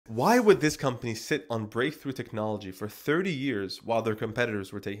Why would this company sit on breakthrough technology for 30 years while their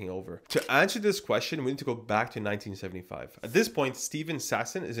competitors were taking over? To answer this question, we need to go back to 1975. At this point, Steven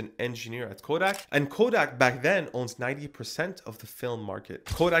Sasson is an engineer at Kodak, and Kodak back then owns 90% of the film market.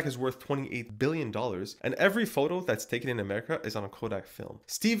 Kodak is worth $28 billion, and every photo that's taken in America is on a Kodak film.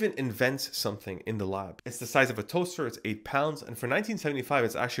 Steven invents something in the lab. It's the size of a toaster, it's 8 pounds, and for 1975,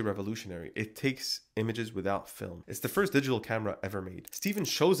 it's actually revolutionary. It takes images without film. It's the first digital camera ever made. Steven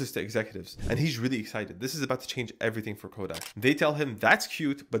shows this to executives, and he's really excited. This is about to change everything for Kodak. They tell him, that's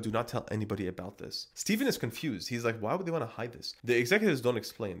cute, but do not tell anybody about this. Steven is confused. He's like, why would they want to hide this? The executives don't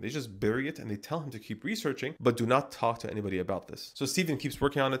explain. They just bury it, and they tell him to keep researching, but do not talk to anybody about this. So Steven keeps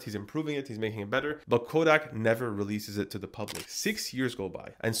working on it. He's improving it. He's making it better, but Kodak never releases it to the public. 6 years go by,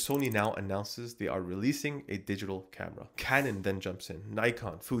 and Sony now announces they are releasing a digital camera. Canon then jumps in,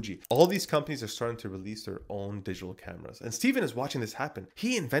 Nikon, Fuji. All these companies are starting to release their own digital cameras, and Steven is watching this happen.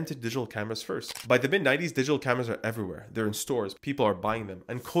 He invented digital cameras first. By the mid-90s, digital cameras are everywhere. They're in stores. People are buying them,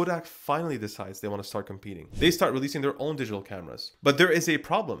 and Kodak finally decides they want to start competing. They start releasing their own digital cameras. But there is a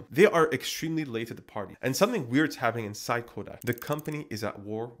problem. They are extremely late to the party, and something weird's happening inside Kodak. The company is at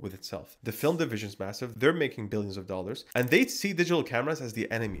war with itself. The film division's massive. They're making billions of dollars, and they see digital cameras as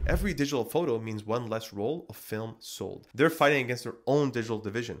the enemy. Every digital photo means one less roll of film sold. They're fighting against their own digital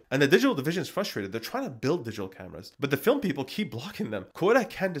division, and the digital division is frustrated. They're trying to build digital cameras, but the film people keep blocking them. Kodak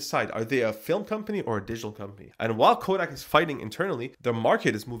can't decide, are they a film company or a digital company? And while Kodak is fighting internally, the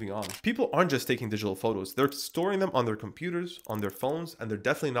market is moving on. People aren't just taking digital photos. They're storing them on their computers, on their phones, and they're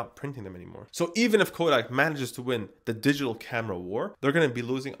definitely not printing them anymore. So even if Kodak manages to win the digital camera war, they're going to be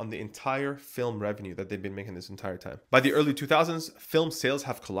losing on the entire film revenue that they've been making this entire time. By the early 2000s, film sales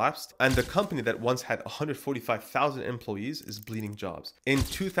have collapsed, and the company that once had 145,000 employees is bleeding jobs. In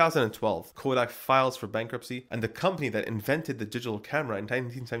 2012, Kodak files for bankruptcy, and the company that invented the digital camera in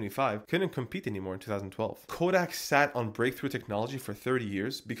 1975 couldn't compete anymore in 2012. Kodak sat on breakthrough technology for 30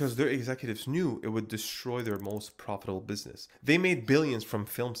 years because their executives knew it would destroy their most profitable business. They made billions from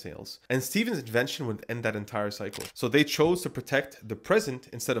film sales, and Steven's invention would end that entire cycle. So they chose to protect the present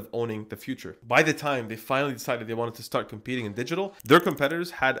instead of owning the future. By the time they finally decided they wanted to start competing in digital, their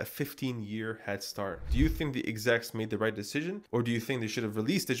competitors had a 15-year head start. Do you think the execs made the right decision, or do you think they should have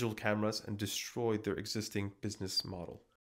released digital cameras and destroyed their existing business model?